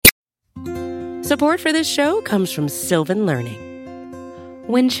Support for this show comes from Sylvan Learning.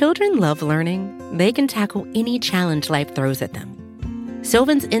 When children love learning, they can tackle any challenge life throws at them.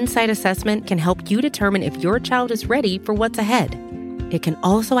 Sylvan's Insight Assessment can help you determine if your child is ready for what's ahead. It can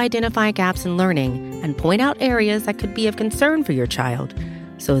also identify gaps in learning and point out areas that could be of concern for your child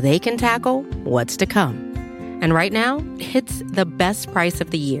so they can tackle what's to come. And right now, it's the best price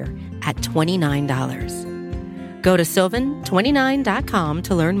of the year at $29. Go to sylvan29.com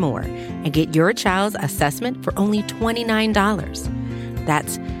to learn more and get your child's assessment for only $29.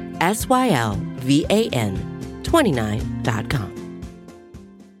 That's SYLVAN 29.com.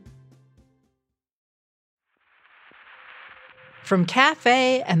 From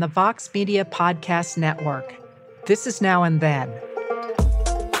Cafe and the Vox Media Podcast Network, this is Now and Then.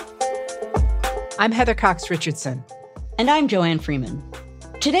 I'm Heather Cox Richardson. And I'm Joanne Freeman.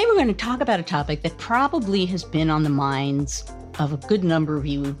 Today we're going to talk about a topic that probably has been on the minds of a good number of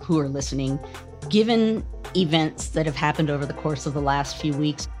you who are listening, given events that have happened over the course of the last few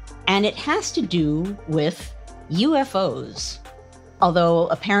weeks. And it has to do with UFOs. Although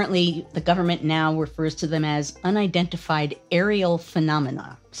apparently the government now refers to them as unidentified aerial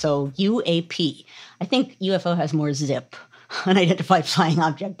phenomena, so UAP. I think UFO has more zip, unidentified flying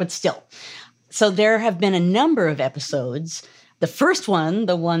object, but still. So there have been a number of episodes. The first one,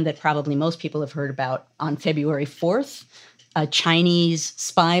 the one that probably most people have heard about, on February 4th, a Chinese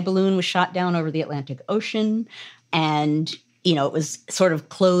spy balloon was shot down over the Atlantic Ocean, and it was sort of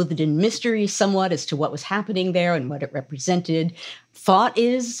clothed in mystery somewhat as to what was happening there and what it represented. Thought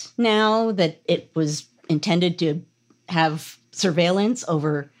is now that it was intended to have surveillance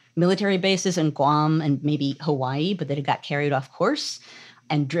over military bases in Guam and maybe Hawaii, but that it got carried off course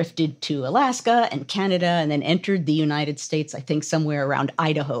and drifted to Alaska and Canada and then entered the United States, I think somewhere around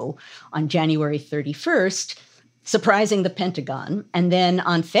Idaho on January 31st, surprising the Pentagon. And then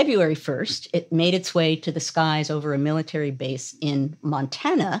on February 1st, it made its way to the skies over a military base in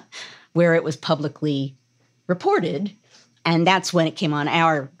Montana, where it was publicly reported. And that's when it came on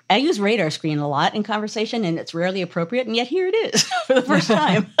I use radar screen a lot in conversation, and it's rarely appropriate, and yet here it is for the first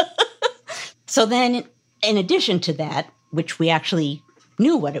time. So then, in addition to that, which we actually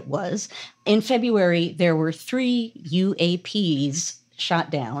knew what it was, in February, there were 3 UAPs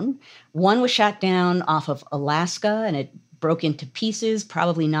shot down. One was shot down off of Alaska, and it broke into pieces,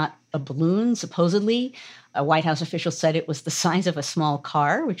 probably not a balloon, supposedly. A White House official said it was the size of a small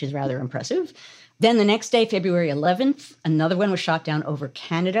car, which is rather impressive. Then the next day, February 11th, another one was shot down over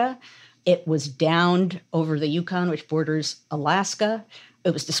Canada. It was downed over the Yukon, which borders Alaska.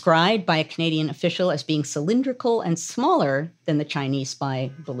 It was described by a Canadian official as being cylindrical and smaller than the Chinese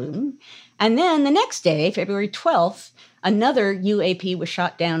spy balloon. And then the next day, February 12th, another UAP was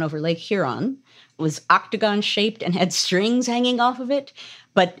shot down over Lake Huron. It was octagon-shaped and had strings hanging off of it.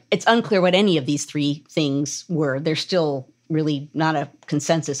 But it's unclear what any of these 3 things were. They're still really not a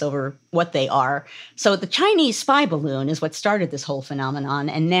consensus over what they are. So the Chinese spy balloon is what started this whole phenomenon.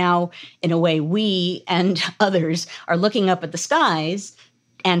 And now, in a way, we and others are looking up at the skies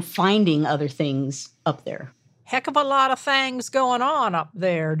and finding other things up there. Heck of a lot of things going on up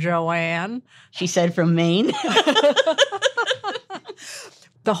there, Joanne. She said from Maine.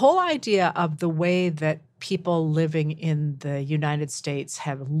 The whole idea of the way that people living in the United States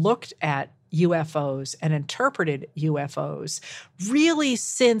have looked at UFOs and interpreted UFOs, really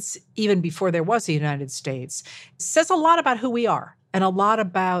since even before there was a United States, says a lot about who we are and a lot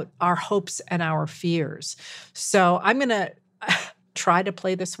about our hopes and our fears. So I'm going to try to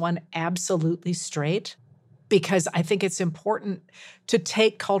play this one absolutely straight, because I think it's important to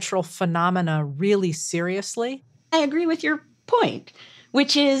take cultural phenomena really seriously. I agree with your point,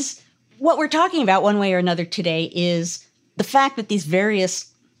 which is what we're talking about one way or another today is the fact that these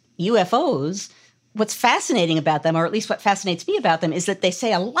various UFOs, what's fascinating about them, or at least what fascinates me about them, is that they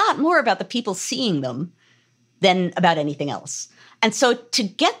say a lot more about the people seeing them than about anything else. And so to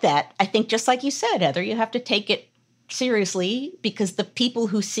get that, I think just like you said, Heather, you have to take it seriously because the people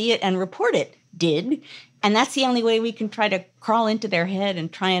who see it and report it did. And that's the only way we can try to crawl into their head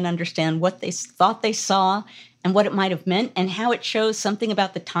and try and understand what they thought they saw and what it might have meant and how it shows something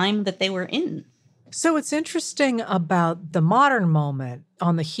about the time that they were in. So it's interesting about the modern moment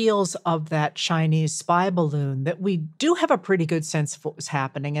on the heels of that Chinese spy balloon that we do have a pretty good sense of what was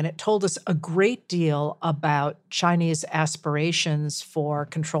happening. And it told us a great deal about Chinese aspirations for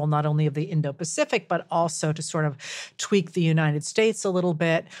control, not only of the Indo-Pacific, but also to sort of tweak the United States a little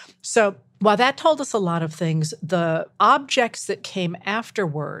bit. So while that told us a lot of things, the objects that came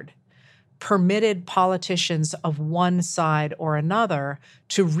afterward permitted politicians of one side or another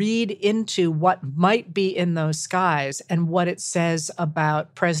to read into what might be in those skies and what it says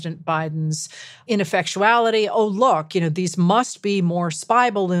about President Biden's ineffectuality. Oh, look, these must be more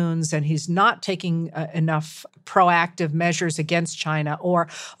spy balloons, and he's not taking enough proactive measures against China. Or,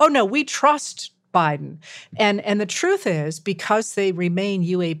 oh, no, we trust Biden. And the truth is, because they remain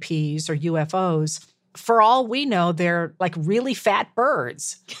UAPs or UFOs, for all we know, they're like really fat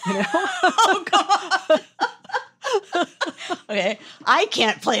birds. Oh, God. Okay, I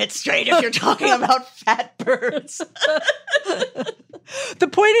can't play it straight if you're talking about fat birds. The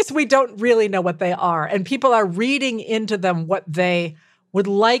point is, we don't really know what they are, and people are reading into them what they would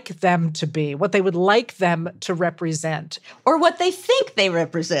like them to be, what they would like them to represent. Or what they think they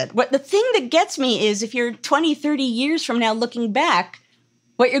represent. The thing that gets me is if you're 20, 30 years from now looking back,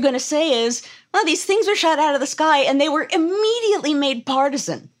 what you're going to say is, well, these things were shot out of the sky and they were immediately made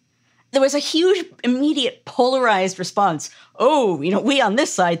partisan. There was a huge, immediate, polarized response. Oh, we on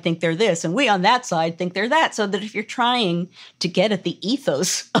this side think they're this, and we on that side think they're that. So that if you're trying to get at the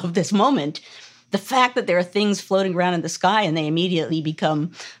ethos of this moment, the fact that there are things floating around in the sky and they immediately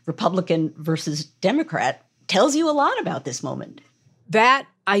become Republican versus Democrat tells you a lot about this moment. That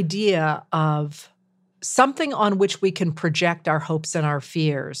idea of something on which we can project our hopes and our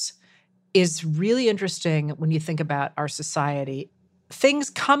fears is really interesting when you think about our society. Things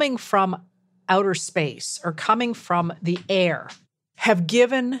coming from outer space or coming from the air have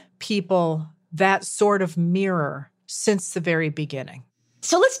given people that sort of mirror since the very beginning.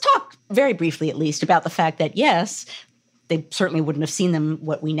 So let's talk very briefly, at least, about the fact that, yes, they certainly wouldn't have seen them,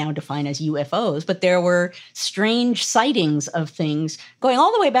 what we now define as UFOs, but there were strange sightings of things going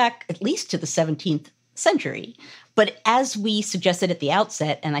all the way back at least to the 17th century. But as we suggested at the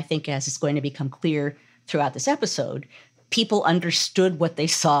outset, and I think as it's going to become clear throughout this episode, people understood what they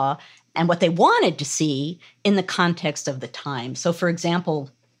saw and what they wanted to see in the context of the time. So, for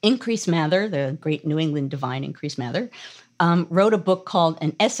example, Increase Mather, the great New England divine Increase Mather, wrote a book called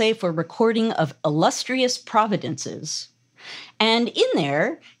An Essay for Recording of Illustrious Providences. And in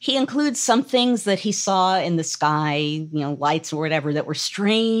there, he includes some things that he saw in the sky, lights or whatever, that were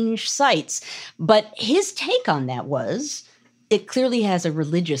strange sights. But his take on that was, it clearly has a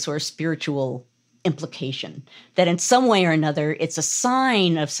religious or spiritual implication, that in some way or another, it's a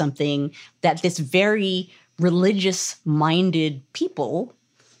sign of something that this very religious-minded people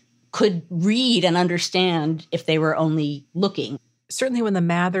could read and understand if they were only looking. Certainly when the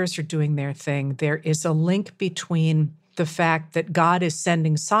Mathers are doing their thing, there is a link between the fact that God is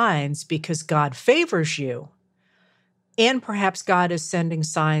sending signs because God favors you, and perhaps God is sending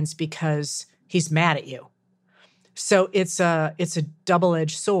signs because he's mad at you. So it's a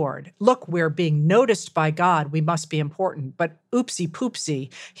double-edged sword. Look, we're being noticed by God. We must be important. But oopsie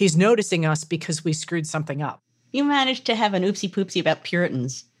poopsie, he's noticing us because we screwed something up. You managed to have an oopsie poopsie about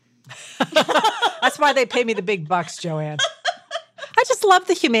Puritans. That's why they pay me the big bucks, Joanne. I just love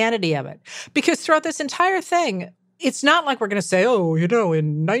the humanity of it. Because throughout this entire thing, it's not like we're going to say, oh,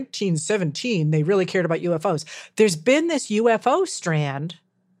 in 1917, they really cared about UFOs. There's been this UFO strand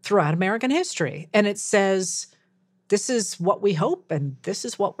throughout American history. And it says, this is what we hope and this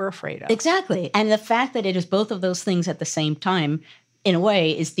is what we're afraid of. Exactly. And the fact that it is both of those things at the same time, in a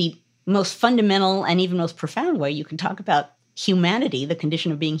way, is the most fundamental and even most profound way you can talk about humanity, the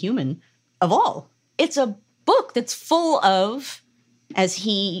condition of being human, of all. It's a book that's full of, as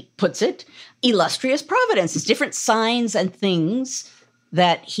he puts it, illustrious providences, different signs and things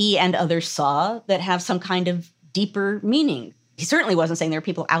that he and others saw that have some kind of deeper meaning. He certainly wasn't saying there are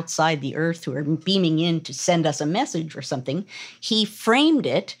people outside the earth who are beaming in to send us a message or something. He framed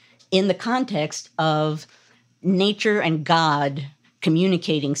it in the context of nature and God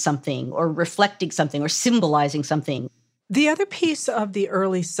communicating something or reflecting something or symbolizing something. The other piece of the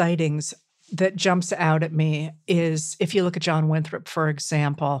early sightings that jumps out at me is, if you look at John Winthrop, for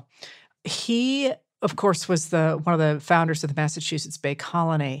example, he, of course, was one of the founders of the Massachusetts Bay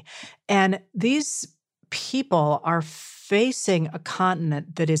Colony. And these people are facing a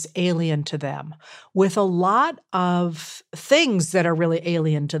continent that is alien to them, with a lot of things that are really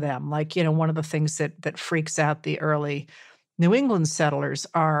alien to them. Like, one of the things that freaks out the early New England settlers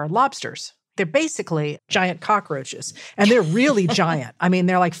are lobsters. They're basically giant cockroaches, and they're really giant. I mean,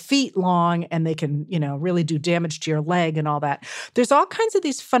 they're like feet long, and they can, really do damage to your leg and all that. There's all kinds of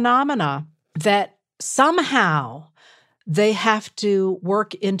these phenomena that somehow they have to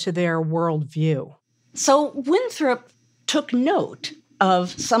work into their worldview. So Winthrop took note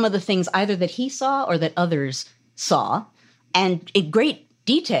of some of the things either that he saw or that others saw, and in great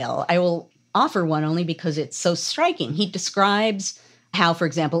detail. I will offer one only because it's so striking. He describes how, for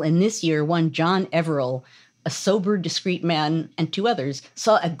example, in this year, one John Everill, a sober, discreet man, and 2 others,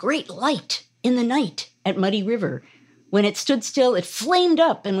 saw a great light in the night at Muddy River. When it stood still, it flamed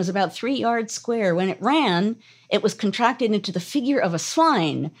up and was about 3 yards square. When it ran, it was contracted into the figure of a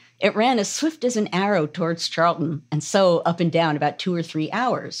swine. It ran as swift as an arrow towards Charlton, and so up and down about 2 or 3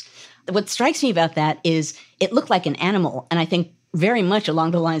 hours. What strikes me about that is it looked like an animal, and I think very much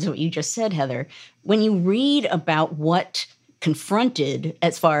along the lines of what you just said, Heather. When you read about what confronted,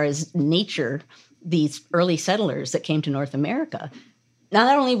 as far as nature, these early settlers that came to North America,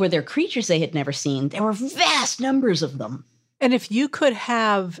 not only were there creatures they had never seen, there were vast numbers of them. And if you could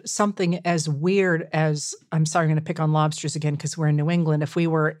have something as weird as, I'm sorry, I'm going to pick on lobsters again because we're in New England. If we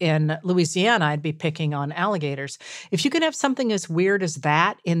were in Louisiana, I'd be picking on alligators. If you could have something as weird as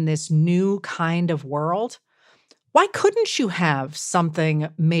that in this new kind of world, why couldn't you have something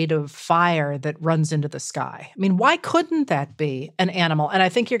made of fire that runs into the sky? I mean, why couldn't that be an animal? And I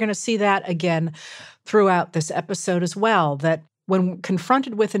think you're going to see that again throughout this episode as well, that when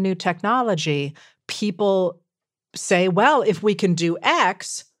confronted with a new technology, people say, well, if we can do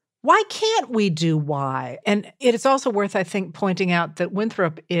X, why can't we do Y? And it is also worth, I think, pointing out that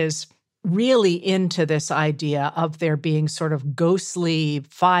Winthrop is really into this idea of there being sort of ghostly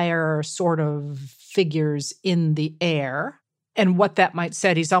fire sort of figures in the air. And what that might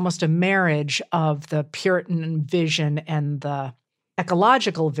say, he's almost a marriage of the Puritan vision and the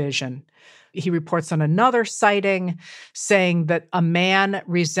ecological vision. He reports on another sighting saying that a man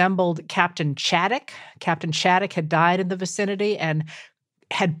resembled Captain Chaddock. Captain Chaddock had died in the vicinity and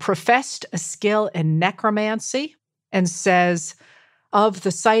had professed a skill in necromancy, and says of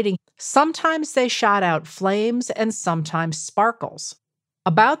the sighting, sometimes they shot out flames and sometimes sparkles.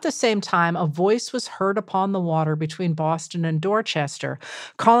 About the same time, a voice was heard upon the water between Boston and Dorchester,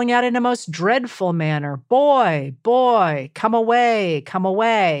 calling out in a most dreadful manner, "Boy, boy, come away, come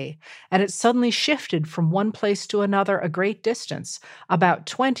away." And it suddenly shifted from one place to another a great distance, about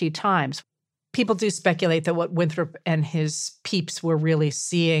 20 times. People do speculate that what Winthrop and his peeps were really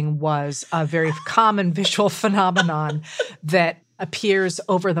seeing was a very common visual phenomenon that appears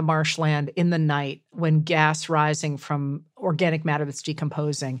over the marshland in the night when gas rising from organic matter that's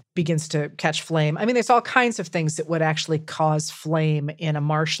decomposing begins to catch flame. I mean, there's all kinds of things that would actually cause flame in a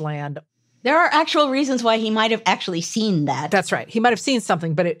marshland. There are actual reasons why he might have actually seen that. That's right. He might have seen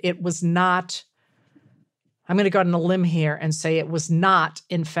something, but it was not, I'm going to go on a limb here and say it was not,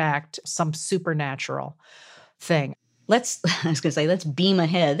 in fact, some supernatural thing. Let's beam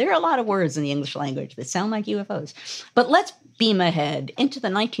ahead. There are a lot of words in the English language that sound like UFOs. But let's beam ahead into the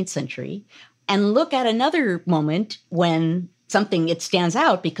 19th century and look at another moment when it stands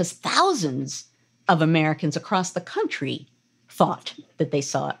out because thousands of Americans across the country thought that they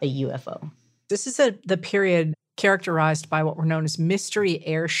saw a UFO. This is the period characterized by what were known as mystery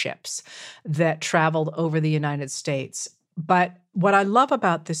airships that traveled over the United States. But what I love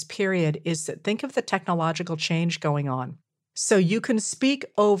about this period is that think of the technological change going on. So you can speak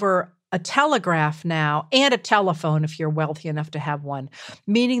over a telegraph now and a telephone if you're wealthy enough to have one,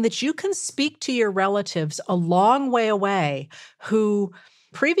 meaning that you can speak to your relatives a long way away who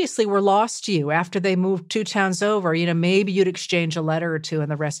previously were lost to you after they moved 2 towns over. You know, maybe you'd exchange a letter or two in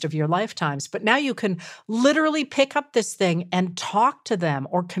the rest of your lifetimes, but now you can literally pick up this thing and talk to them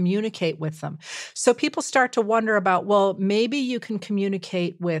or communicate with them. So people start to wonder about, well, maybe you can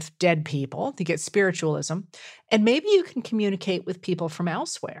communicate with dead people to get spiritualism, and maybe you can communicate with people from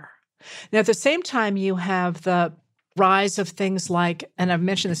elsewhere. Now, at the same time, you have the rise of things like, and I've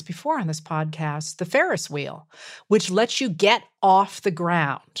mentioned this before on this podcast, the Ferris wheel, which lets you get off the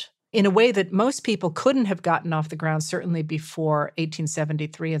ground in a way that most people couldn't have gotten off the ground, certainly before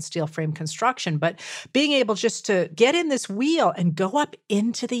 1873 and steel frame construction. But being able just to get in this wheel and go up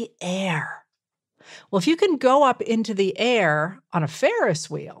into the air. Well, if you can go up into the air on a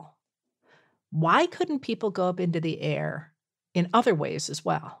Ferris wheel, why couldn't people go up into the air in other ways as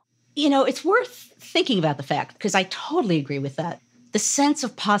well? You know, it's worth thinking about the fact, because I totally agree with that. The sense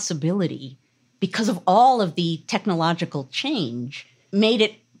of possibility, because of all of the technological change, made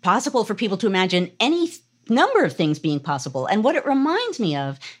it possible for people to imagine any number of things being possible. And what it reminds me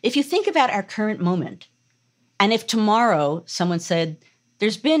of, if you think about our current moment, and if tomorrow someone said,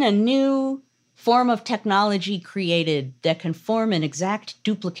 there's been a new form of technology created that can form an exact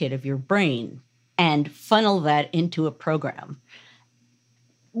duplicate of your brain and funnel that into a program,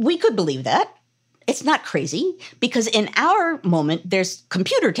 we could believe that. It's not crazy because in our moment, there's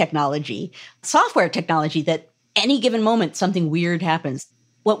computer technology, software technology that any given moment, something weird happens.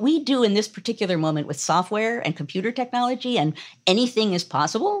 What we do in this particular moment with software and computer technology and anything is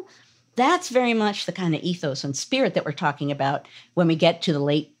possible That's very much the kind of ethos and spirit that we're talking about when we get to the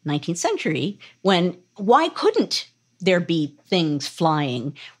late 19th century, why couldn't there be things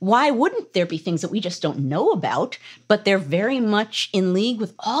flying? Why wouldn't there be things that we just don't know about, but they're very much in league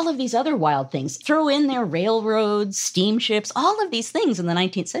with all of these other wild things? Throw in their railroads, steamships, all of these things in the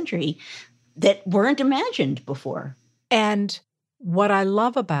 19th century that weren't imagined before. And what I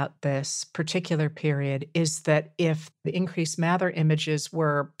love about this particular period is that if the increased Mather images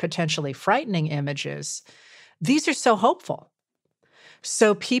were potentially frightening images, these are so hopeful.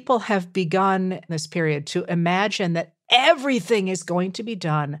 So people have begun in this period to imagine that everything is going to be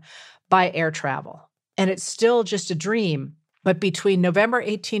done by air travel. And it's still just a dream. But between November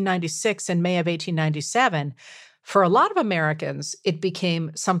 1896 and May of 1897, for a lot of Americans, it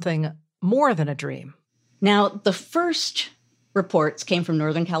became something more than a dream. Now, the first reports came from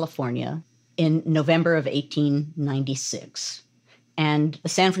Northern California in November of 1896. And the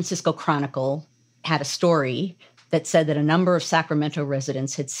San Francisco Chronicle had a story that said that a number of Sacramento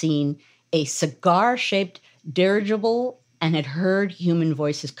residents had seen a cigar-shaped dirigible and had heard human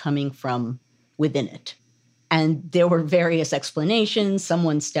voices coming from within it. And there were various explanations.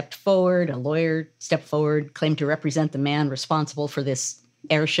 Someone stepped forward, a lawyer stepped forward, claimed to represent the man responsible for this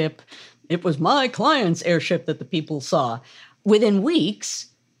airship. It was my client's airship that the people saw. Within weeks,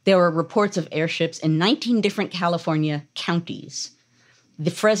 there were reports of airships in 19 different California counties. The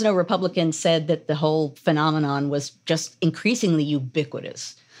Fresno Republican said that the whole phenomenon was just increasingly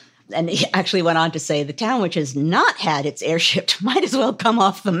ubiquitous. And he actually went on to say the town which has not had its airship might as well come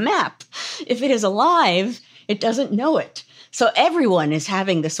off the map. If it is alive, it doesn't know it. So everyone is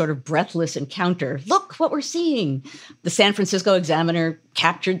having this sort of breathless encounter. Look what we're seeing. The San Francisco Examiner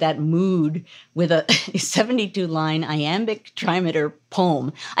captured that mood with a 72-line iambic trimeter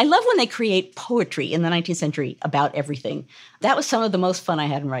poem. I love when they create poetry in the 19th century about everything. That was some of the most fun I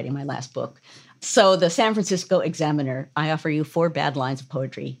had in writing my last book. So the San Francisco Examiner, I offer you 4 bad lines of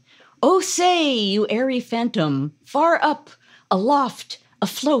poetry. Oh, say, you airy phantom, far up, aloft,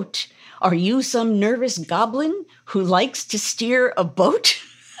 afloat, are you some nervous goblin who likes to steer a boat?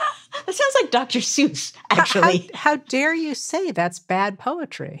 That sounds like Dr. Seuss, actually. How dare you say that's bad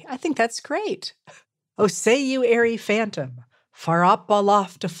poetry? I think that's great. Oh, say you airy phantom, far up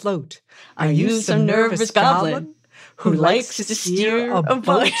aloft afloat, are you some nervous goblin who likes to steer a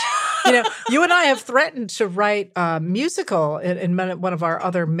boat? You know, you and I have threatened to write a musical in one of our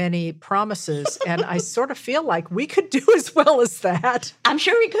other many promises, and I sort of feel like we could do as well as that. I'm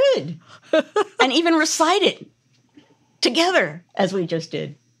sure we could. And even recite it together, as we just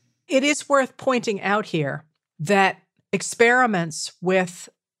did. It is worth pointing out here that experiments with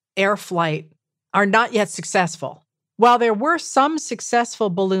air flight are not yet successful. While there were some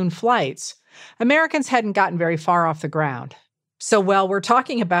successful balloon flights, Americans hadn't gotten very far off the ground. So while we're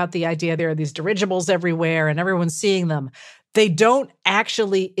talking about the idea there are these dirigibles everywhere and everyone's seeing them, they don't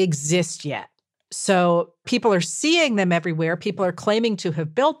actually exist yet. So people are seeing them everywhere. People are claiming to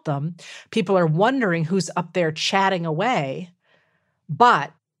have built them. People are wondering who's up there chatting away.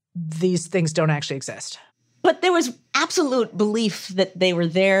 But these things don't actually exist. But there was absolute belief that they were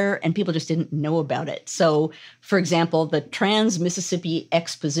there and people just didn't know about it. So, for example, the Trans-Mississippi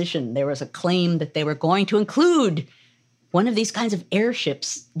Exposition, there was a claim that they were going to include one of these kinds of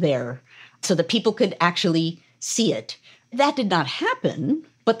airships there so that people could actually see it. That did not happen,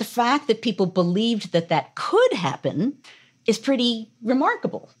 but the fact that people believed that that could happen is pretty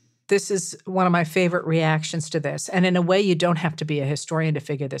remarkable. This is one of my favorite reactions to this. And in a way, you don't have to be a historian to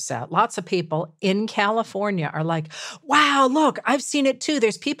figure this out. Lots of people in California are like, wow, look, I've seen it too.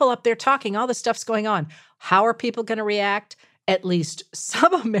 There's people up there talking. All this stuff's going on. How are people going to react? At least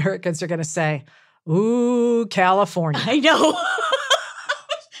some Americans are going to say, ooh, California. I know.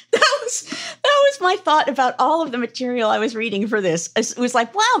 That was my thought about all of the material I was reading for this. It was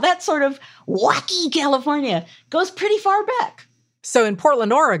like, wow, that sort of wacky California goes pretty far back. So in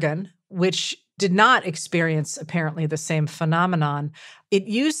Portland, Oregon, which did not experience apparently the same phenomenon, it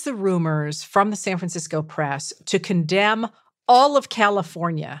used the rumors from the San Francisco press to condemn all of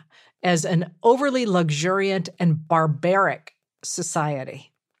California as an overly luxuriant and barbaric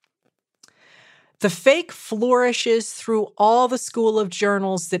society. The fake flourishes through all the school of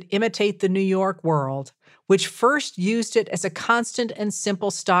journals that imitate the New York World, which first used it as a constant and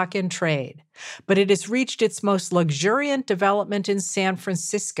simple stock in trade. But it has reached its most luxuriant development in San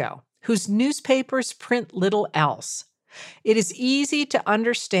Francisco, whose newspapers print little else. It is easy to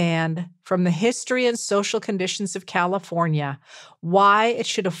understand from the history and social conditions of California why it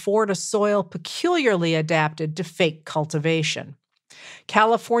should afford a soil peculiarly adapted to fake cultivation.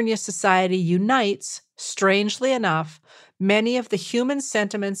 California society unites, strangely enough, many of the human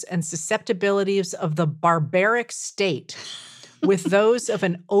sentiments and susceptibilities of the barbaric state with those of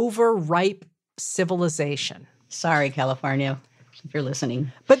an overripe civilization. Sorry, California, if you're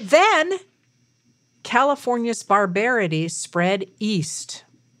listening. But then California's barbarity spread east.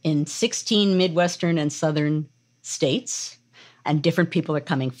 In 16 Midwestern and Southern states, and different people are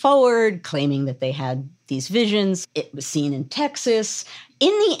coming forward, claiming that they had these visions. It was seen in Texas. In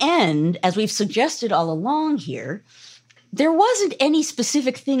the end, as we've suggested all along here, there wasn't any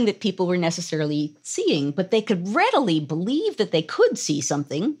specific thing that people were necessarily seeing, but they could readily believe that they could see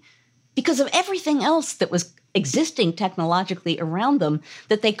something because of everything else that was existing technologically around them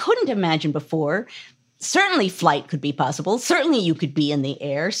that they couldn't imagine before. Certainly flight could be possible. Certainly you could be in the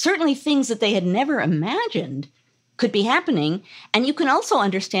air. Certainly things that they had never imagined could be happening. And you can also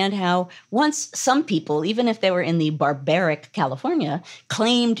understand how once some people, even if they were in the barbaric California,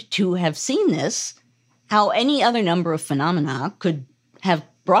 claimed to have seen this, how any other number of phenomena could have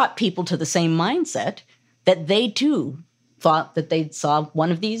brought people to the same mindset that they too thought that they saw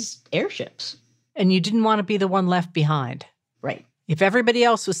one of these airships. And you didn't want to be the one left behind. Right. If everybody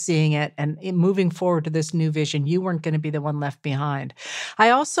else was seeing it and moving forward to this new vision, you weren't going to be the one left behind. I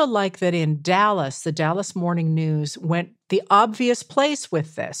also like that in Dallas, the Dallas Morning News went the obvious place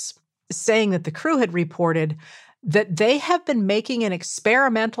with this, saying that the crew had reported that they have been making an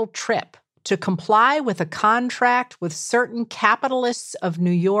experimental trip to comply with a contract with certain capitalists of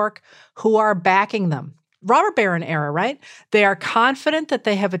New York who are backing them. Robber baron era, right? They are confident that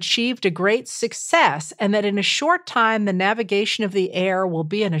they have achieved a great success and that in a short time, the navigation of the air will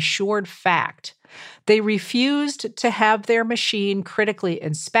be an assured fact. They refused to have their machine critically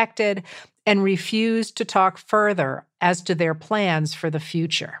inspected and refused to talk further as to their plans for the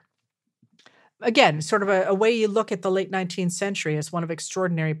future. Again, sort of a way you look at the late 19th century as one of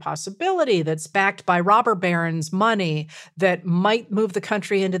extraordinary possibility that's backed by robber barons' money that might move the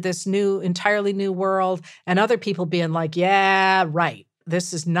country into this entirely new world, and other people being like, yeah, right,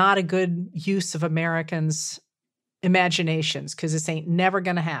 this is not a good use of Americans' imaginations because this ain't never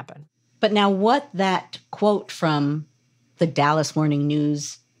going to happen. But now what that quote from the Dallas Morning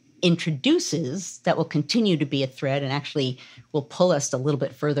News introduces that will continue to be a thread and actually will pull us a little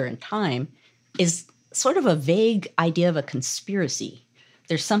bit further in time is sort of a vague idea of a conspiracy.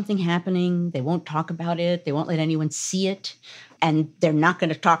 There's something happening. They won't talk about it. They won't let anyone see it. And they're not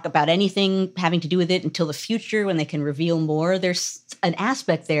going to talk about anything having to do with it until the future when they can reveal more. There's an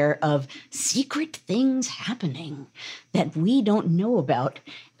aspect there of secret things happening that we don't know about.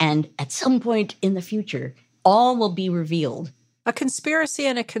 And at some point in the future, all will be revealed. A conspiracy,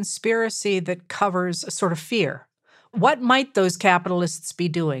 and a conspiracy that covers a sort of fear. What might those capitalists be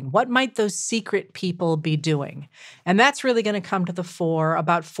doing? What might those secret people be doing? And that's really going to come to the fore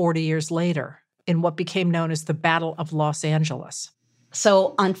about 40 years later in what became known as the Battle of Los Angeles.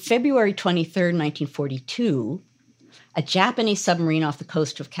 So on February 23rd, 1942, a Japanese submarine off the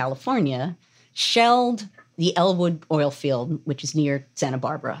coast of California shelled the Elwood oil field, which is near Santa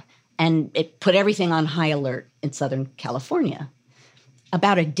Barbara, and it put everything on high alert in Southern California.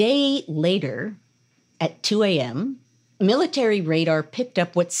 About a day later, at 2 a.m., military radar picked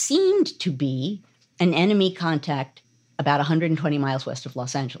up what seemed to be an enemy contact about 120 miles west of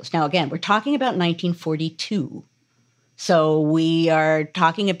Los Angeles. Now, again, we're talking about 1942. So we are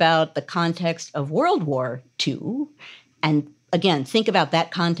talking about the context of World War II. And again, think about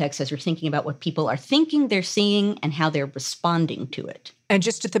that context as you're thinking about what people are thinking they're seeing and how they're responding to it. And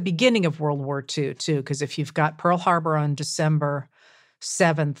just at the beginning of World War II, too, because if you've got Pearl Harbor on December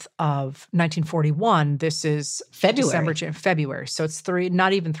 7th of 1941, this is February. So it's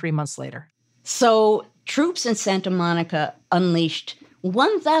not even 3 months later. So troops in Santa Monica unleashed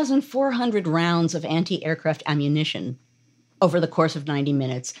 1,400 rounds of anti-aircraft ammunition over the course of 90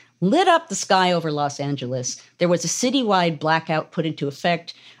 minutes, lit up the sky over Los Angeles. There was a citywide blackout put into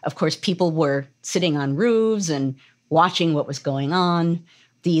effect. Of course, people were sitting on roofs and watching what was going on.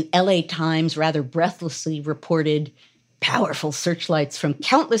 The LA Times rather breathlessly reported powerful searchlights from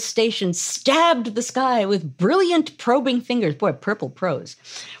countless stations stabbed the sky with brilliant probing fingers. Boy, purple prose.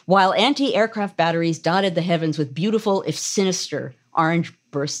 While anti-aircraft batteries dotted the heavens with beautiful, if sinister, orange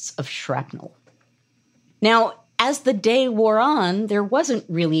bursts of shrapnel. Now, as the day wore on, there wasn't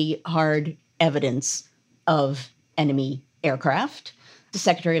really hard evidence of enemy aircraft. The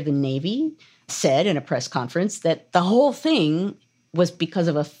Secretary of the Navy said in a press conference that the whole thing was because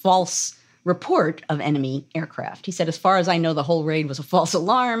of a false report of enemy aircraft. He said, as far as I know, the whole raid was a false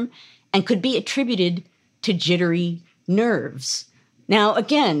alarm and could be attributed to jittery nerves. Now,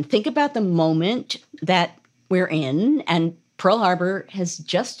 again, think about the moment that we're in and Pearl Harbor has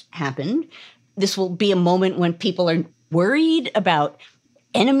just happened. This will be a moment when people are worried about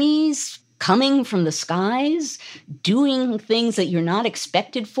enemies coming from the skies, doing things that you're not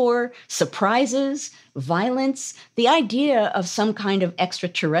expected for, surprises, violence. The idea of some kind of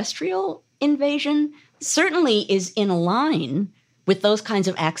extraterrestrial invasion certainly is in line with those kinds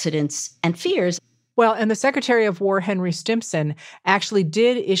of accidents and fears. Well, and the Secretary of War, Henry Stimson, actually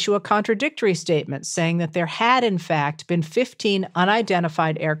did issue a contradictory statement saying that there had, in fact, been 15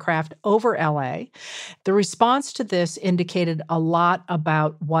 unidentified aircraft over LA. The response to this indicated a lot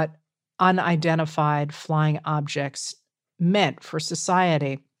about what unidentified flying objects meant for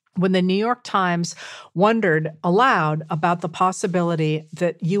society. When the New York Times wondered aloud about the possibility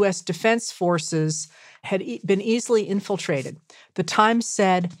that U.S. defense forces had been easily infiltrated, the Times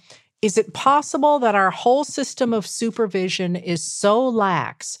said, "Is it possible that our whole system of supervision is so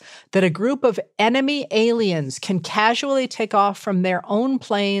lax that a group of enemy aliens can casually take off from their own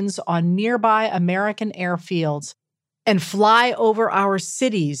planes on nearby American airfields and fly over our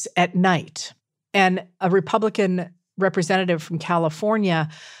cities at night?" And a Republican representative from California,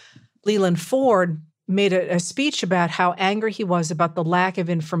 Leland Ford, made a speech about how angry he was about the lack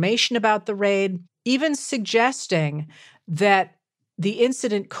of information about the raid, even suggesting that the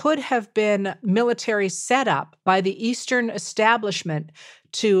incident could have been military setup by the Eastern establishment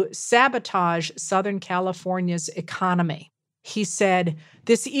to sabotage Southern California's economy. He said,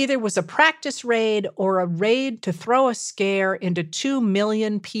 "This either was a practice raid or a raid to throw a scare into 2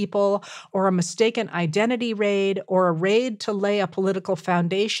 million people, or a mistaken identity raid, or a raid to lay a political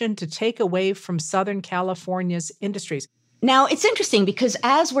foundation to take away from Southern California's industries." Now, it's interesting because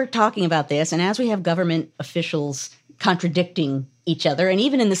as we're talking about this and as we have government officials contradicting each other, and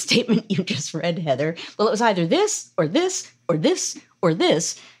even in the statement you just read, Heather, well, it was either this or this or this or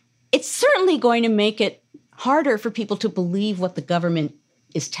this, it's certainly going to make it harder for people to believe what the government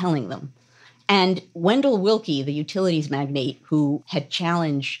is telling them. And Wendell Willkie, the utilities magnate who had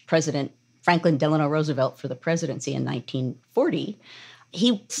challenged President Franklin Delano Roosevelt for the presidency in 1940,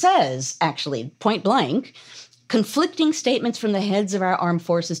 he says, actually, point blank, conflicting statements from the heads of our armed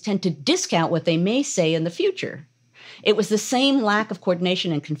forces tend to discount what they may say in the future. It was the same lack of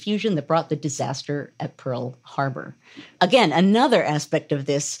coordination and confusion that brought the disaster at Pearl Harbor. Again, another aspect of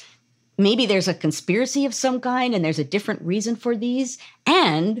this, maybe there's a conspiracy of some kind and there's a different reason for these.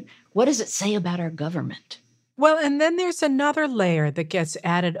 And what does it say about our government? Well, and then there's another layer that gets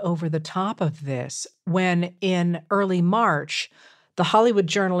added over the top of this when in early March, the Hollywood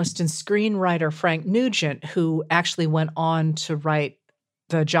journalist and screenwriter Frank Nugent, who actually went on to write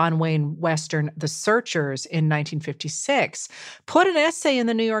the John Wayne Western, The Searchers, in 1956, put an essay in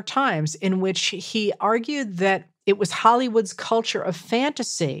the New York Times in which he argued that it was Hollywood's culture of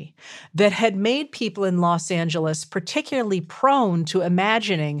fantasy that had made people in Los Angeles particularly prone to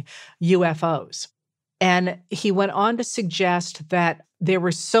imagining UFOs. And he went on to suggest that there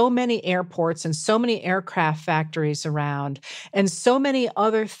were so many airports and so many aircraft factories around and so many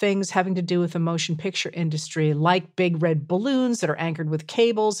other things having to do with the motion picture industry, like big red balloons that are anchored with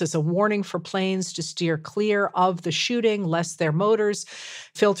cables as a warning for planes to steer clear of the shooting, lest their motors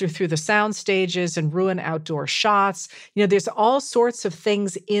filter through the sound stages and ruin outdoor shots. You know, there's all sorts of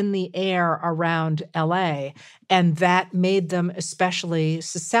things in the air around LA, and that made them especially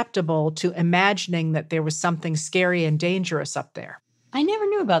susceptible to imagining that there was something scary and dangerous up there. I never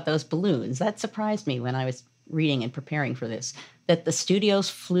knew about those balloons. That surprised me when I was reading and preparing for this, that the studios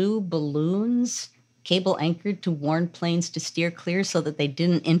flew balloons cable anchored to warn planes to steer clear so that they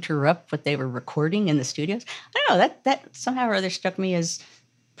didn't interrupt what they were recording in the studios. I don't know, that somehow or other struck me as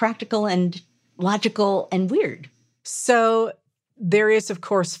practical and logical and weird. So there is, of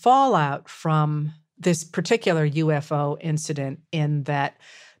course, fallout from this particular UFO incident in that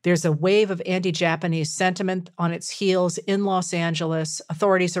there's a wave of anti-Japanese sentiment on its heels in Los Angeles.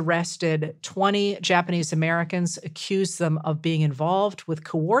 Authorities arrested 20 Japanese Americans, accused them of being involved with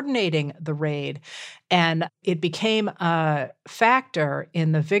coordinating the raid. And it became a factor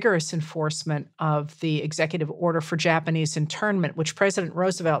in the vigorous enforcement of the executive order for Japanese internment, which President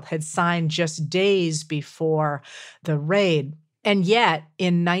Roosevelt had signed just days before the raid. And yet,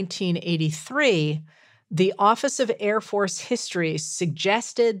 in 1983, the Office of Air Force History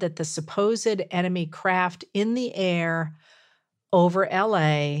suggested that the supposed enemy craft in the air over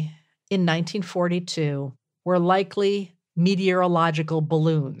LA in 1942 were likely meteorological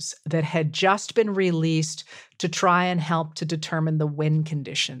balloons that had just been released to try and help to determine the wind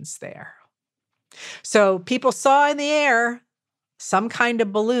conditions there. So people saw in the air some kind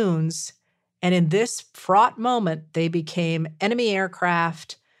of balloons, and in this fraught moment, they became enemy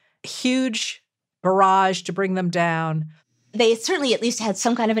aircraft, huge barrage to bring them down. they certainly at least had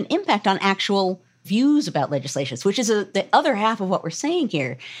some kind of an impact on actual views about legislations, which is the other half of what we're saying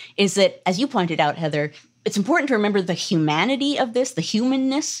here, is that, as you pointed out, Heather, it's important to remember the humanity of this, the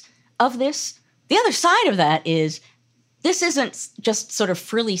humanness of this. The other side of that is this isn't just sort of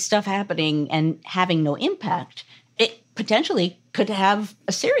frilly stuff happening and having no impact. It potentially could have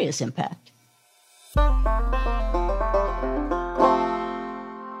a serious impact.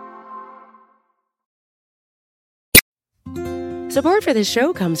 Support for this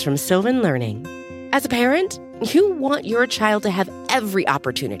show comes from Sylvan Learning. As a parent, you want your child to have every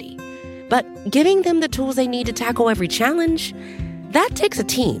opportunity, but giving them the tools they need to tackle every challenge, that takes a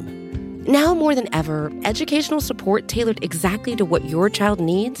team. Now more than ever, educational support tailored exactly to what your child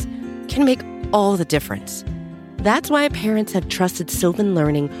needs can make all the difference. That's why parents have trusted Sylvan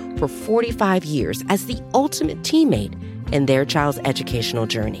Learning for 45 years as the ultimate teammate in their child's educational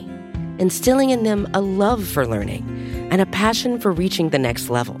journey, instilling in them a love for learning and a passion for reaching the next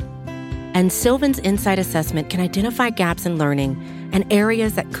level. And Sylvan's Insight Assessment can identify gaps in learning and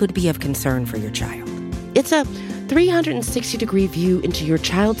areas that could be of concern for your child. It's a 360-degree view into your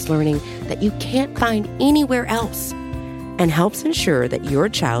child's learning that you can't find anywhere else, and helps ensure that your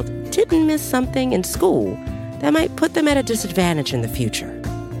child didn't miss something in school that might put them at a disadvantage in the future.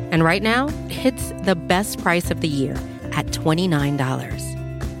 And right now, it's the best price of the year at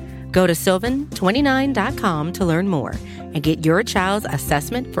 $29. Go to sylvan29.com to learn more and get your child's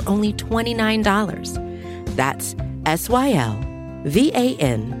assessment for only $29. That's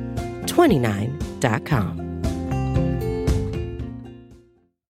SYLVAN 29.com.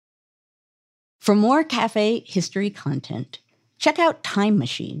 For more cafe history content, check out Time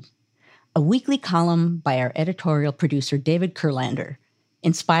Machine, a weekly column by our editorial producer David Kurlander,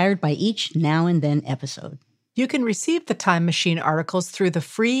 inspired by each Now and Then episode. You can receive the Time Machine articles through the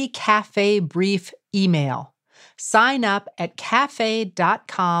free Cafe Brief email. Sign up at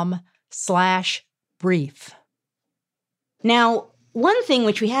cafe.com/brief. Now, one thing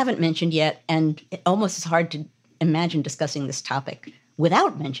which we haven't mentioned yet, and it almost is hard to imagine discussing this topic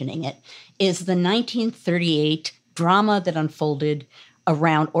without mentioning it, is the 1938 drama that unfolded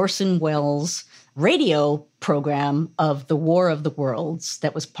around Orson Welles' radio program of The War of the Worlds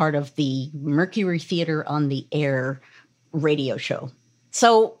that was part of the Mercury Theater on the Air radio show.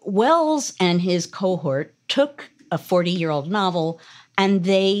 So Welles and his cohort took a 40-year-old novel and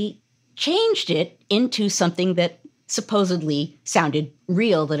they changed it into something that supposedly sounded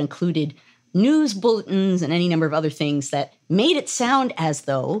real, that included news bulletins and any number of other things that made it sound as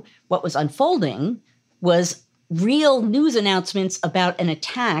though what was unfolding was real news announcements about an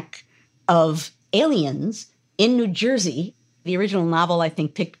attack of aliens in New Jersey. The original novel, I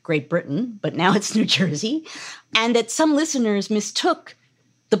think, picked Great Britain, but now it's New Jersey. And that some listeners mistook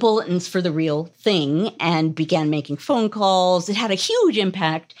the bulletins for the real thing and began making phone calls. It had a huge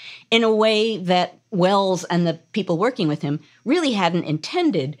impact in a way that Welles and the people working with him really hadn't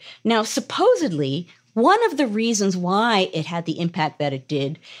intended. Now, supposedly, one of the reasons why it had the impact that it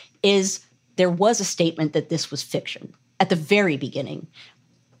did is there was a statement that this was fiction at the very beginning.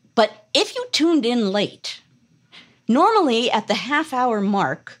 But if you tuned in late, normally at the half-hour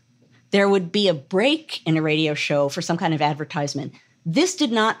mark, there would be a break in a radio show for some kind of advertisement. This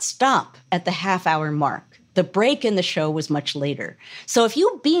did not stop at the half-hour mark. The break in the show was much later. So if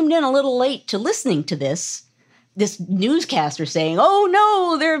you beamed in a little late to listening to this newscaster saying, oh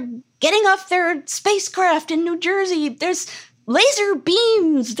no, they're getting off their spacecraft in New Jersey, there's laser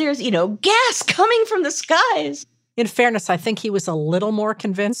beams, there's, gas coming from the skies. In fairness, I think he was a little more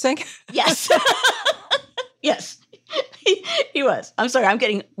convincing. Yes. Yes, he was. I'm sorry, I'm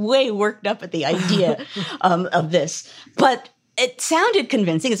getting way worked up at the idea of this. But it sounded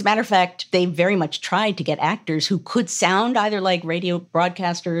convincing. As a matter of fact, they very much tried to get actors who could sound either like radio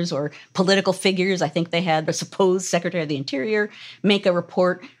broadcasters or political figures. I think they had the supposed Secretary of the Interior make a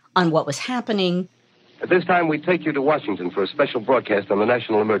report on what was happening. At this time, we take you to Washington for a special broadcast on the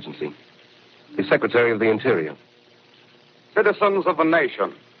national emergency. The Secretary of the Interior. Citizens of the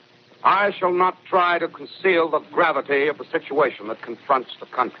nation, I shall not try to conceal the gravity of the situation that confronts the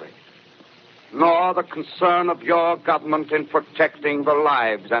country, nor the concern of your government in protecting the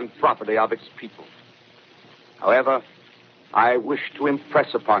lives and property of its people. However, I wish to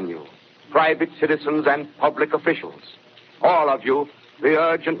impress upon you, private citizens and public officials, all of you, the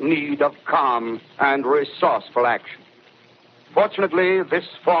urgent need of calm and resourceful action. Fortunately, this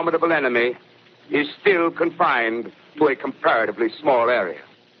formidable enemy is still confined to a comparatively small area,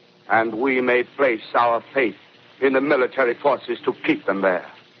 and we may place our faith in the military forces to keep them there.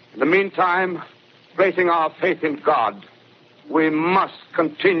 In the meantime, placing our faith in God, we must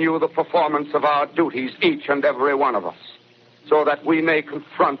continue the performance of our duties, each and every one of us. so that we may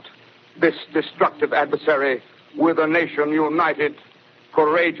confront this destructive adversary with a nation united,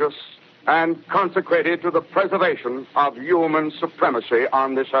 courageous, and consecrated to the preservation of human supremacy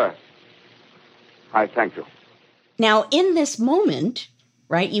on this earth. I thank you. Now, in this moment,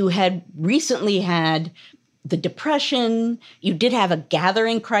 right, you had recently had the Depression. You did have a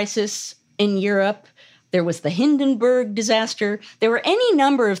gathering crisis in Europe. There was the Hindenburg disaster. There were any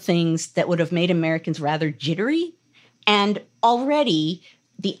number of things that would have made Americans rather jittery. And already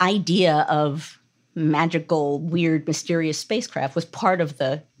the idea of magical, weird, mysterious spacecraft was part of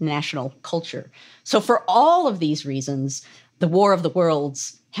the national culture. So for all of these reasons, the War of the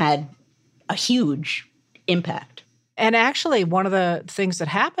Worlds had a huge impact. And actually, one of the things that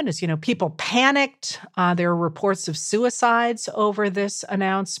happened is, people panicked. There were reports of suicides over this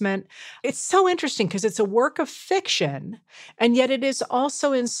announcement. It's so interesting because it's a work of fiction, and yet it is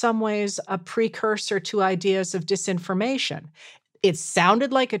also in some ways a precursor to ideas of disinformation. It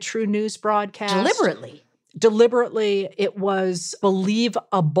sounded like a true news broadcast. Deliberately, it was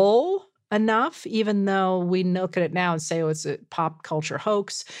believable enough, even though we look at it now and say, oh, it's a pop culture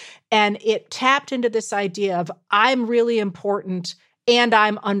hoax. And it tapped into this idea of I'm really important and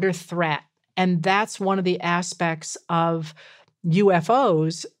I'm under threat. And that's one of the aspects of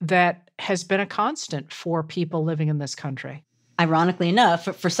UFOs that has been a constant for people living in this country. Ironically enough,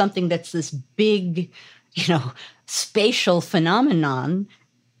 for something that's this big, spatial phenomenon,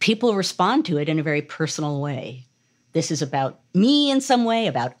 people respond to it in a very personal way. This is about me in some way,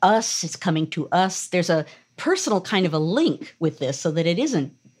 about us. It's coming to us. There's a personal kind of a link with this so that it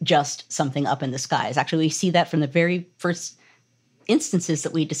isn't just something up in the skies. Actually, we see that from the very first instances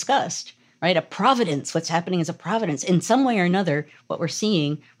that we discussed, right? A providence. What's happening is a providence. In some way or another, what we're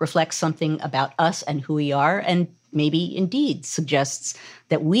seeing reflects something about us and who we are, and maybe indeed suggests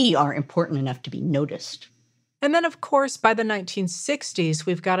that we are important enough to be noticed. And then, of course, by the 1960s,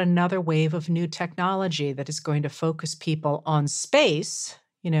 we've got another wave of new technology that is going to focus people on space,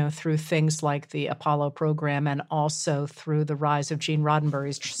 through things like the Apollo program and also through the rise of Gene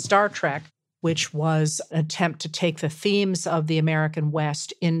Roddenberry's Star Trek, which was an attempt to take the themes of the American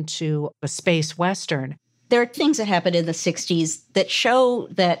West into a space Western. There are things that happened in the 60s that show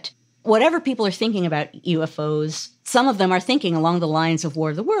that whatever people are thinking about UFOs, some of them are thinking along the lines of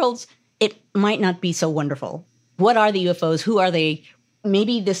War of the Worlds. It might not be so wonderful. What are the UFOs? Who are they?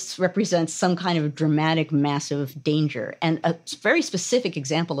 Maybe this represents some kind of dramatic, massive danger. And a very specific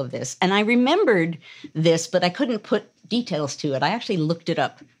example of this, and I remembered this, but I couldn't put details to it. I actually looked it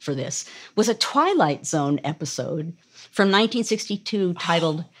up for this, was a Twilight Zone episode from 1962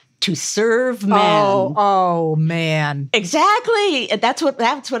 titled To Serve Man. Oh, man. Exactly. That's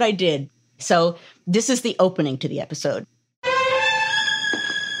what I did. So this is the opening to the episode.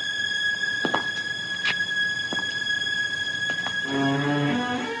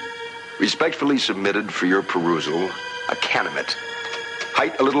 Respectfully submitted for your perusal, a Canamet.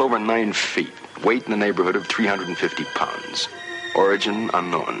 Height a little over 9 feet. Weight in the neighborhood of 350 pounds. Origin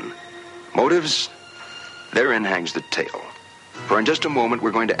unknown. Motives? Therein hangs the tale. For in just a moment, we're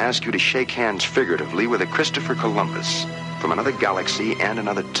going to ask you to shake hands figuratively with a Christopher Columbus from another galaxy and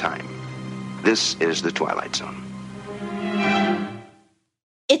another time. This is The Twilight Zone.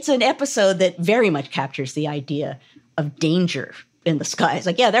 It's an episode that very much captures the idea of danger in the sky. It's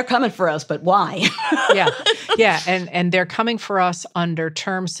like, yeah, they're coming for us, but why? Yeah. And they're coming for us under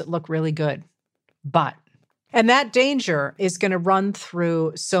terms that look really good. And that danger is going to run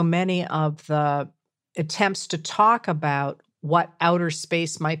through so many of the attempts to talk about what outer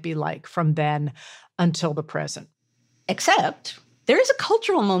space might be like from then until the present. Except there is a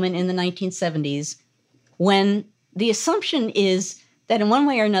cultural moment in the 1970s when the assumption is that in one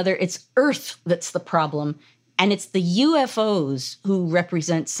way or another, it's Earth that's the problem. And it's the UFOs who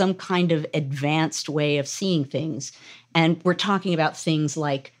represent some kind of advanced way of seeing things. And we're talking about things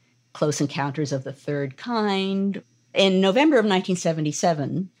like Close Encounters of the Third Kind. In November of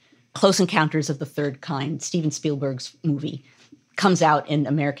 1977, Close Encounters of the Third Kind, Steven Spielberg's movie, comes out in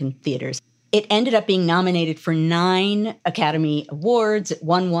American theaters. It ended up being nominated for 9 Academy Awards. It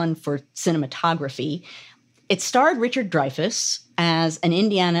won one for cinematography. It starred Richard Dreyfuss as an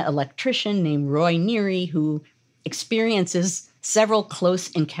Indiana electrician named Roy Neary, who experiences several close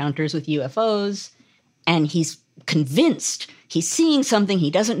encounters with UFOs, and he's convinced he's seeing something.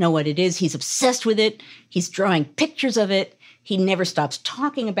 He doesn't know what it is. He's obsessed with it. He's drawing pictures of it. He never stops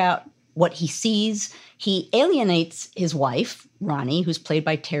talking about what he sees. He alienates his wife, Ronnie, who's played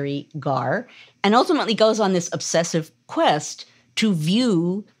by Terry Garr, and ultimately goes on this obsessive quest to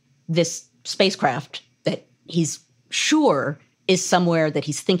view this spacecraft that he's sure is somewhere that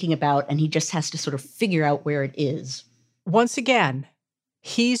he's thinking about, and he just has to sort of figure out where it is. once again,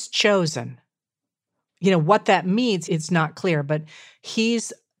 he's chosen. What that means, it's not clear, but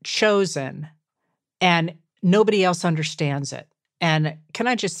he's chosen and nobody else understands it. And can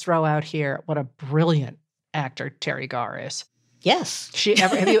I just throw out here what a brilliant actor Terry Garr is? Yes.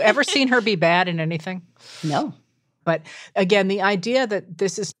 Have you ever seen her be bad in anything? No. But again, the idea that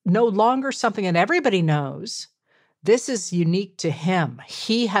this is no longer something that everybody knows, this is unique to him.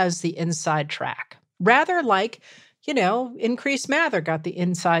 He has the inside track. Rather like, Increase Mather got the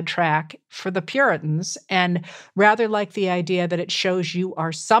inside track for the Puritans, and rather like the idea that it shows you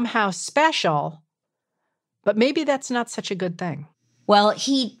are somehow special, but maybe that's not such a good thing. Well,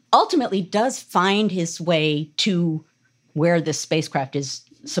 he ultimately does find his way to where this spacecraft is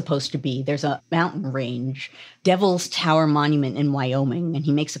supposed to be. There's a mountain range, Devil's Tower Monument in Wyoming, and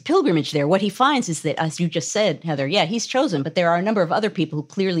he makes a pilgrimage there. What he finds is that, as you just said, Heather, he's chosen, but there are a number of other people who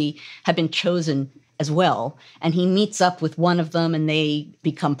clearly have been chosen as well. And he meets up with one of them, and they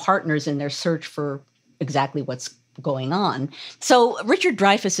become partners in their search for exactly what's going on. So Richard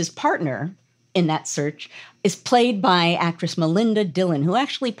Dreyfuss's partner in that search is played by actress Melinda Dillon, who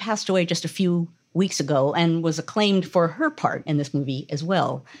actually passed away just a few weeks ago and was acclaimed for her part in this movie as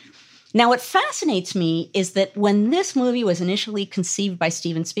well. Now, what fascinates me is that when this movie was initially conceived by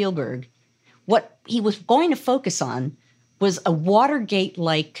Steven Spielberg, what he was going to focus on was a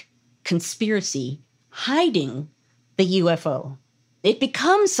Watergate-like conspiracy hiding the UFO. It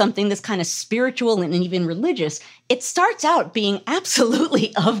becomes something that's kind of spiritual and even religious. It starts out being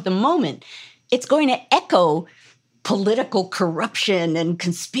absolutely of the moment. It's going to echo political corruption and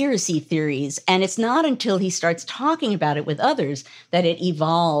conspiracy theories. And it's not until he starts talking about it with others that it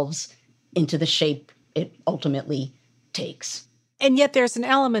evolves into the shape it ultimately takes. And yet there's an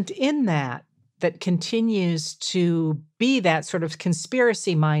element in that continues to be that sort of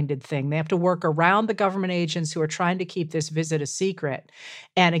conspiracy-minded thing. They have to work around the government agents who are trying to keep this visit a secret.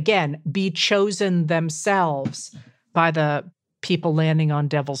 And again, be chosen themselves by the people landing on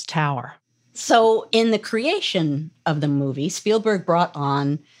Devil's Tower. So in the creation of the movie, Spielberg brought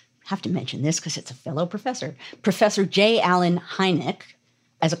on, I have to mention this because it's a fellow professor, Professor J. Allen Hynek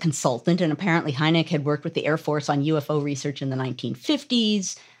as a consultant. And apparently Hynek had worked with the Air Force on UFO research in the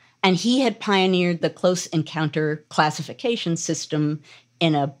 1950s. And he had pioneered the close encounter classification system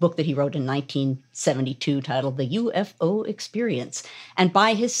in a book that he wrote in 1972 titled The UFO Experience. And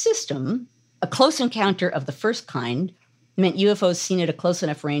by his system, a close encounter of the first kind meant UFOs seen at a close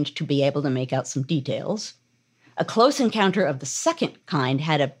enough range to be able to make out some details. A close encounter of the second kind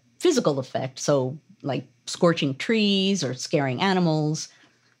had a physical effect, so like scorching trees or scaring animals.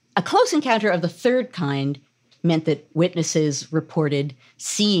 A close encounter of the third kind meant that witnesses reported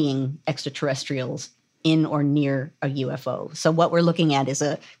seeing extraterrestrials in or near a UFO. So what we're looking at is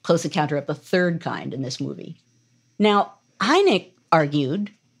a close encounter of the third kind in this movie. Now, Hynek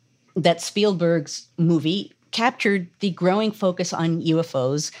argued that Spielberg's movie captured the growing focus on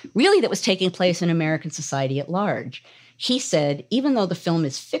UFOs, really that was taking place in American society at large. He said, even though the film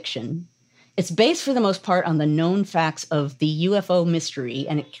is fiction, it's based for the most part on the known facts of the UFO mystery,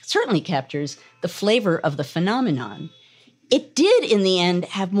 and it certainly captures the flavor of the phenomenon. It did, in the end,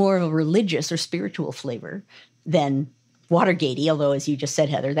 have more of a religious or spiritual flavor than Watergate-y, although, as you just said,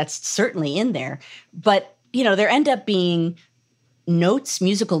 Heather, that's certainly in there. But, there end up being notes,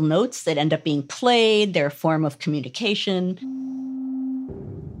 musical notes that end up being played. They're a form of communication.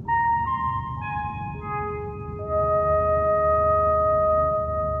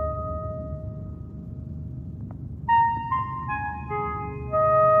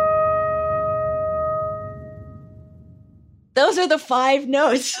 Those are the 5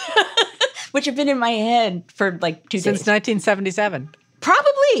 notes, which have been in my head for like 2 days. Since 1977.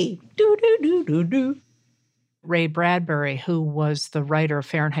 Probably. Do-do-do-do-do. Ray Bradbury, who was the writer of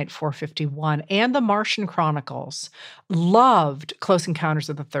Fahrenheit 451 and The Martian Chronicles, loved Close Encounters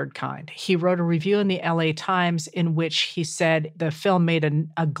of the Third Kind. He wrote a review in the LA Times in which he said the film made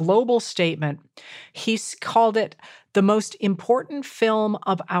a global statement. He called it the most important film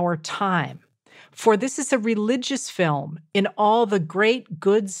of our time. For this is a religious film in all the great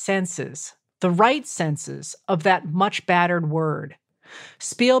good senses, the right senses of that much battered word.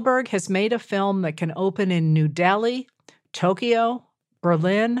 Spielberg has made a film that can open in New Delhi, Tokyo,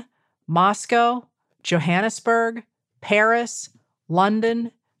 Berlin, Moscow, Johannesburg, Paris,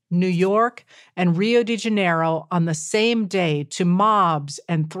 London, New York, and Rio de Janeiro on the same day to mobs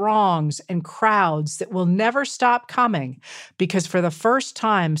and throngs and crowds that will never stop coming because for the first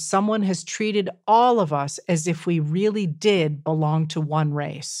time, someone has treated all of us as if we really did belong to one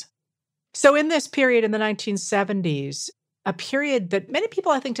race. So in this period in the 1970s, a period that many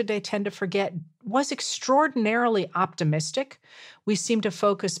people I think today tend to forget, was extraordinarily optimistic. We seem to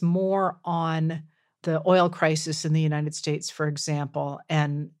focus more on the oil crisis in the United States, for example,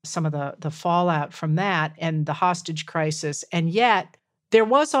 and some of the fallout from that and the hostage crisis. And yet there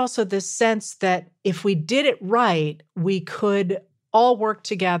was also this sense that if we did it right, we could all work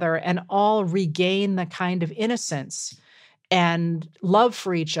together and all regain the kind of innocence and love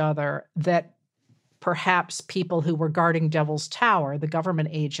for each other that perhaps people who were guarding Devil's Tower, the government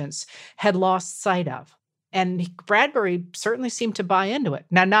agents, had lost sight of. And Bradbury certainly seemed to buy into it.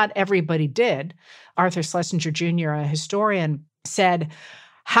 Now, not everybody did. Arthur Schlesinger Jr., a historian, said,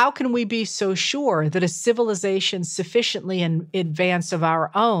 how can we be so sure that a civilization sufficiently in advance of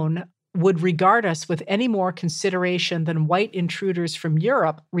our own would regard us with any more consideration than white intruders from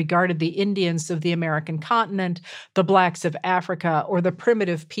Europe regarded the Indians of the American continent, the blacks of Africa, or the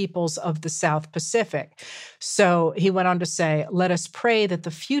primitive peoples of the South Pacific? So he went on to say, let us pray that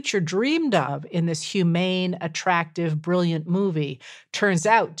the future dreamed of in this humane, attractive, brilliant movie turns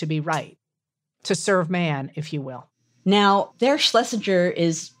out to be right, to serve man, if you will. Now, there Schlesinger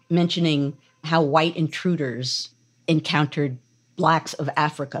is mentioning how white intruders encountered blacks of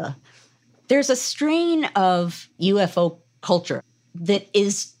Africa. There's a strain of UFO culture that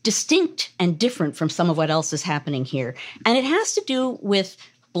is distinct and different from some of what else is happening here. And it has to do with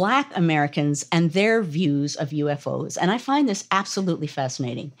Black Americans and their views of UFOs. And I find this absolutely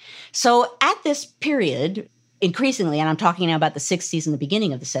fascinating. So at this period, increasingly, and I'm talking now about the 60s and the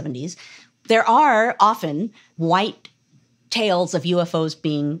beginning of the 70s, there are often white tales of UFOs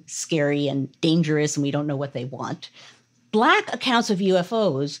being scary and dangerous, and we don't know what they want. Black accounts of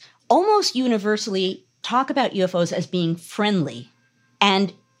UFOs almost universally talk about UFOs as being friendly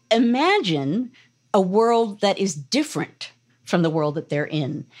and imagine a world that is different from the world that they're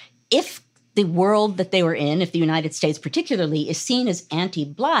in. If the world that they were in, if the United States particularly, is seen as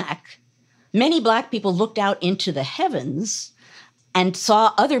anti-Black, many Black people looked out into the heavens and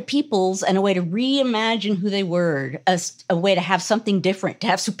saw other peoples and a way to reimagine who they were, a way to have something different, to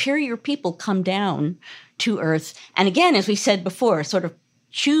have superior people come down to Earth. And again, as we said before, sort of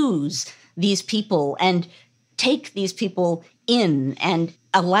choose these people and take these people in and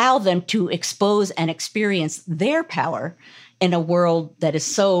allow them to expose and experience their power in a world that is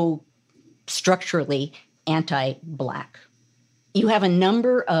so structurally anti-Black. You have a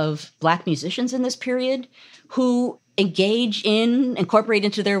number of Black musicians in this period who engage in, incorporate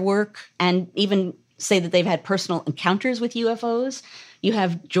into their work, and even say that they've had personal encounters with UFOs. You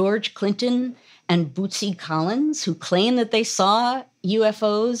have George Clinton and Bootsy Collins, who claim that they saw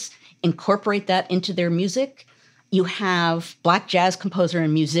UFOs, incorporate that into their music. You have Black jazz composer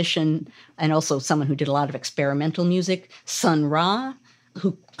and musician, and also someone who did a lot of experimental music, Sun Ra,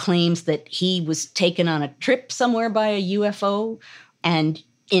 who claims that he was taken on a trip somewhere by a UFO. And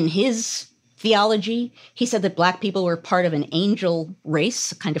in his theology, he said that Black people were part of an angel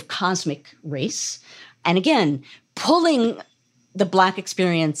race, a kind of cosmic race. And again, pulling the Black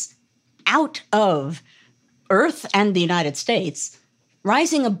experience out of Earth and the United States,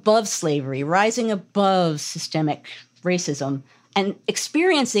 rising above slavery, rising above systemic racism, and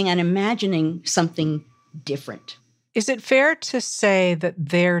experiencing and imagining something different. Is it fair to say that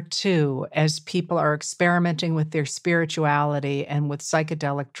there, too, as people are experimenting with their spirituality and with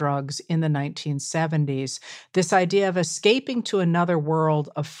psychedelic drugs in the 1970s, this idea of escaping to another world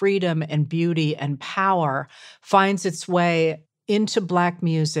of freedom and beauty and power finds its way into Black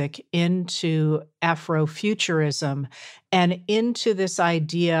music, into Afrofuturism, and into this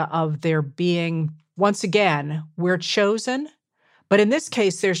idea of there being, once again, we're chosen. But in this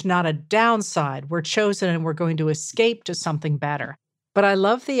case, there's not a downside. We're chosen and we're going to escape to something better. But I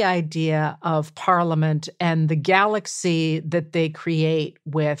love the idea of Parliament and the galaxy that they create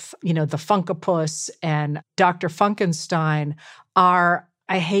with, the Funkapus and Dr. Funkenstein are,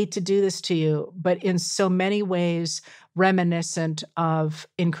 I hate to do this to you, but in so many ways reminiscent of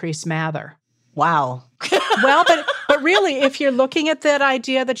Increase Mather. Wow. Well, but really, if you're looking at that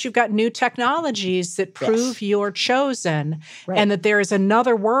idea that you've got new technologies that prove you're chosen, right, and that there is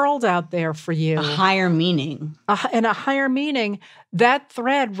another world out there for you. A higher meaning. And a higher meaning, that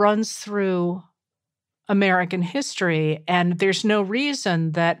thread runs through American history. And there's no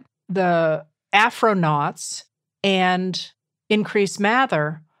reason that the Afronauts and Increase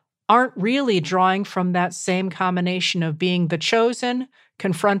Mather aren't really drawing from that same combination of being the chosen,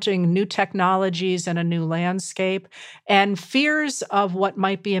 confronting new technologies and a new landscape, and fears of what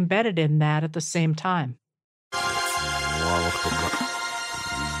might be embedded in that at the same time.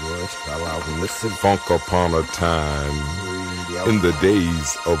 Listen, funk upon a time, in the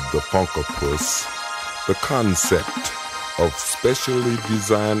days of the Funkapus, the concept of specially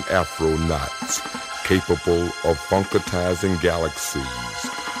designed astronauts capable of funkatizing galaxies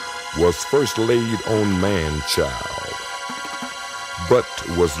was first laid on man-child, but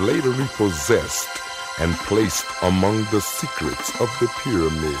was later repossessed and placed among the secrets of the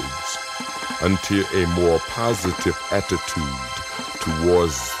pyramids until a more positive attitude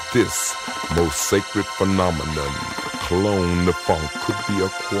towards this most sacred phenomenon, clone the funk, could be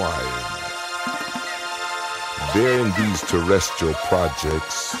acquired. There in these terrestrial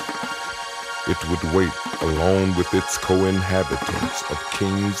projects, it would wait alone with its co-inhabitants of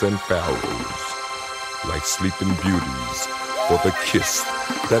kings and pharaohs, like sleeping beauties, for the kiss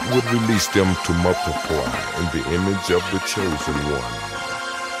that would release them to multiply in the image of the chosen one,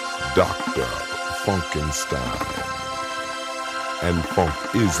 Dr. Funkenstein. And funk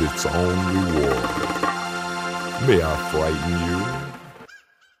is its own reward. May I frighten you?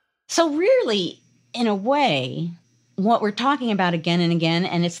 So really, in a way, what we're talking about again and again,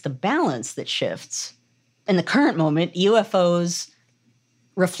 and it's the balance that shifts. In the current moment, UFOs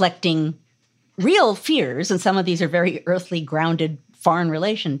reflecting real fears, and some of these are very earthly grounded foreign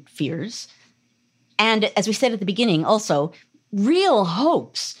relation fears. And as we said at the beginning, also real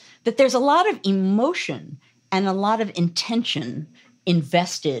hopes that there's a lot of emotion and a lot of intention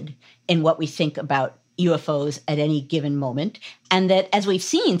invested in what we think about UFOs at any given moment. And that, as we've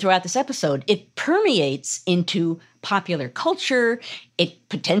seen throughout this episode, it permeates into popular culture. It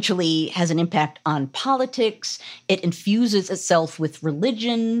potentially has an impact on politics. It infuses itself with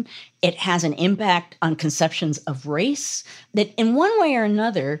religion. It has an impact on conceptions of race. That in one way or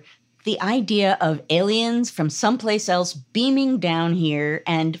another, the idea of aliens from someplace else beaming down here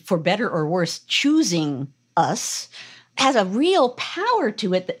and, for better or worse, choosing us has a real power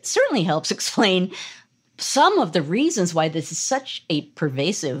to it that certainly helps explain some of the reasons why this is such a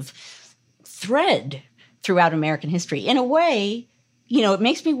pervasive thread throughout American history. In a way, it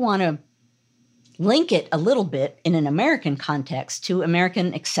makes me want to link it a little bit in an American context to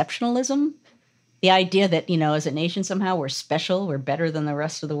American exceptionalism. The idea that, as a nation, somehow we're special, we're better than the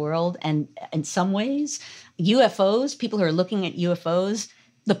rest of the world. And in some ways, UFOs, people who are looking at UFOs,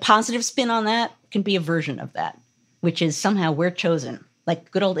 the positive spin on that can be a version of that, which is somehow we're chosen.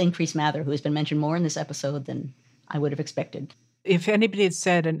 Like good old Increase Mather, who has been mentioned more in this episode than I would have expected. If anybody had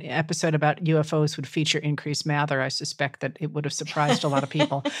said an episode about UFOs would feature Increase Mather, I suspect that it would have surprised a lot of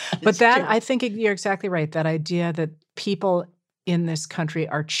people. But that, I think you're exactly right. That idea that people in this country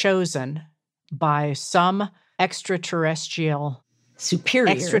are chosen by some extraterrestrial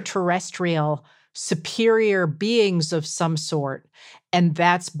superior beings of some sort. And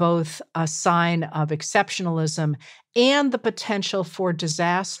that's both a sign of exceptionalism and the potential for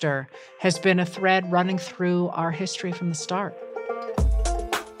disaster has been a thread running through our history from the start.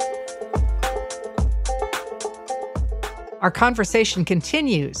 Our conversation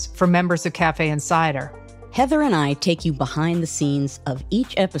continues for members of Cafe Insider. Heather and I take you behind the scenes of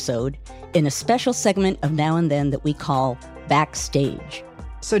each episode in a special segment of Now and Then that we call Backstage.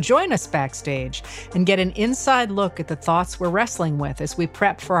 So join us backstage and get an inside look at the thoughts we're wrestling with as we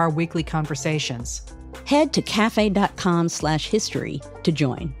prep for our weekly conversations. Head to cafe.com/history to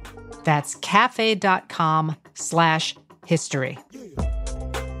join. That's cafe.com/history.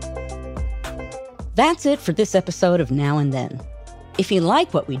 That's it for this episode of Now and Then. If you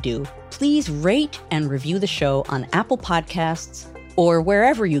like what we do, please rate and review the show on Apple Podcasts or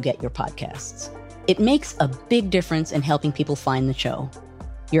wherever you get your podcasts. It makes a big difference in helping people find the show.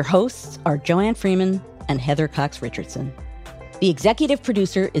 Your hosts are Joanne Freeman and Heather Cox Richardson. The executive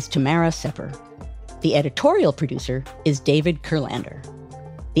producer is Tamara Sepper. The editorial producer is David Kurlander.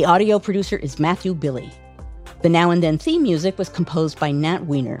 The audio producer is Matthew Billy. The Now and Then theme music was composed by Nat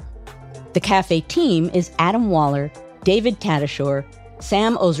Weiner. The Cafe team is Adam Waller, David Tatasciore,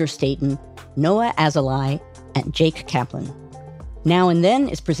 Sam Ozer-Staten, Noah Azalai, and Jake Kaplan. Now and Then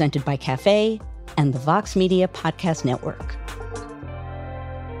is presented by Cafe and the Vox Media Podcast Network.